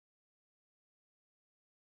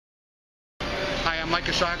Mike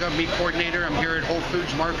Asaga, meat coordinator. I'm here at Whole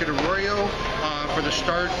Foods Market Arroyo for the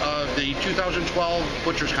start of the 2012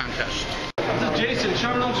 Butcher's Contest. This is Jason,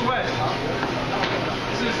 Sherman Oaks West.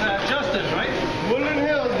 This is Justin, right? Woodland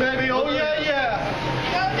Hills, baby. Oh, yeah, yeah.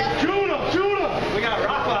 Judah. We got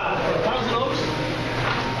Rafa from Thousand Oaks.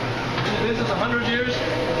 Been in business 100 years.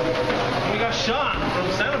 And we got Sean from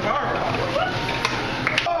Santa Barbara.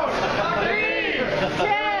 3, 2,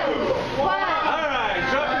 1. All right,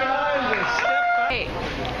 drop your eyes and step back. Hey,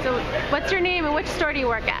 so what's your name and which store do you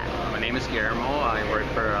work at? My name is Guillermo. I work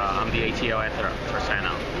I'm the ATO for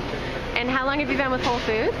Santa. And how long have you been with Whole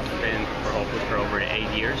Foods? I've been for Whole Foods for over 8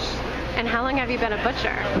 years. And how long have you been a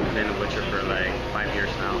butcher? I've been a butcher for like 5 years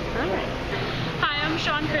now. All right. Hi, I'm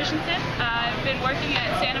Sean Christensen. I've been working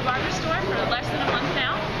at Santa Barbara store for less than a month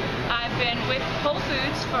now. I've been with Whole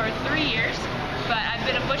Foods for 3 years, but I've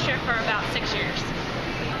been a butcher for about 6 years.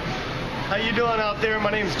 How you doing out there?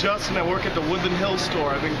 My name's Justin. I work at the Woodland Hills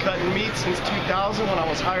store. I've been cutting meat since 2000 when I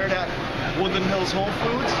was hired at Woodland Hills Whole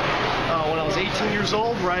Foods. When I was 18 years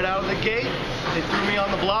old, right out of the gate, they threw me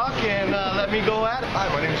on the block and let me go at it. Hi,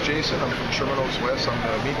 my name is Jason. I'm from Sherman Oaks West. I'm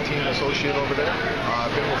the meat team associate over there.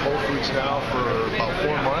 I've been with Whole Foods now for about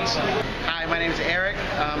 4 months. Hi, my name is Eric.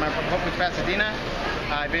 I'm from Whole Foods Pasadena.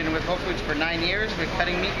 I've been with Whole Foods for 9 years. Been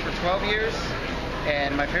cutting meat for 12 years.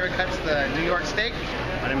 And my favorite cut's the New York steak.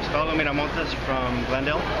 My name is Carlo Miramontes from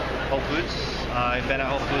Glendale, Whole Foods. I've been at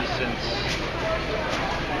Whole Foods since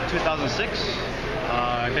 2006.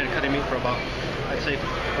 I've been cutting meat for about, I'd say,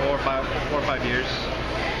 4 or 5 years.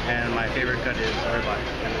 And my favorite cut is ribeye,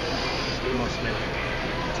 and it's the most amazing.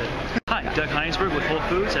 That's it. Hi, Doug Heinsberg with Whole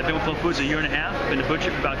Foods. I've been with Whole Foods a year and a half. I've been a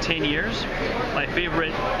butcher for about 10 years. My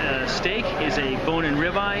favorite steak is a bone-in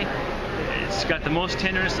ribeye. It's got the most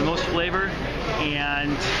tenderness, the most flavor,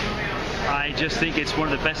 and I just think it's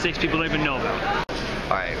one of the best steaks people don't even know about.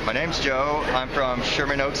 Alright, my name's Joe. I'm from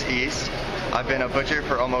Sherman Oaks East. I've been a butcher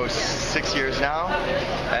for almost 6 years now,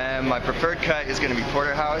 and my preferred cut is going to be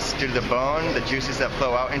porterhouse due to the bone, the juices that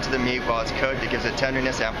flow out into the meat while it's cooked. It gives it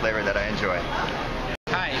tenderness and flavor that I enjoy.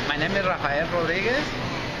 Hi, my name is Rafael Rodriguez,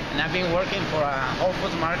 and I've been working for Whole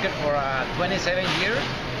Foods Market for 27 years.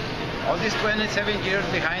 All these 27 years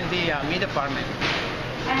behind the meat department.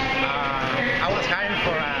 I was hired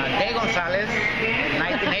for Day Gonzalez in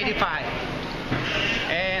 1985.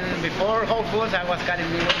 And before Whole Foods, I was cutting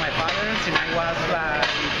meat with my father since I was,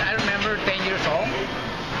 I remember, 10 years old.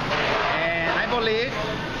 And I believe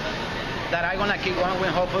that I'm going to keep going with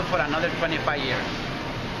Whole Foods for another 25 years.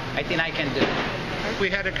 I think I can do it.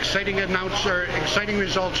 We had exciting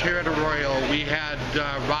results here at Arroyo. We had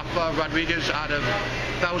Rafa Rodriguez out of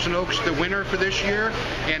Thousand Oaks, the winner for this year,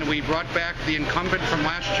 and we brought back the incumbent from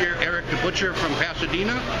last year, Eric the Butcher from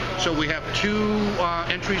Pasadena. So we have 2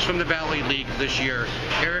 entries from the Valley League this year,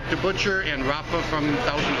 Eric the Butcher and Rafa from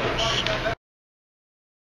Thousand Oaks.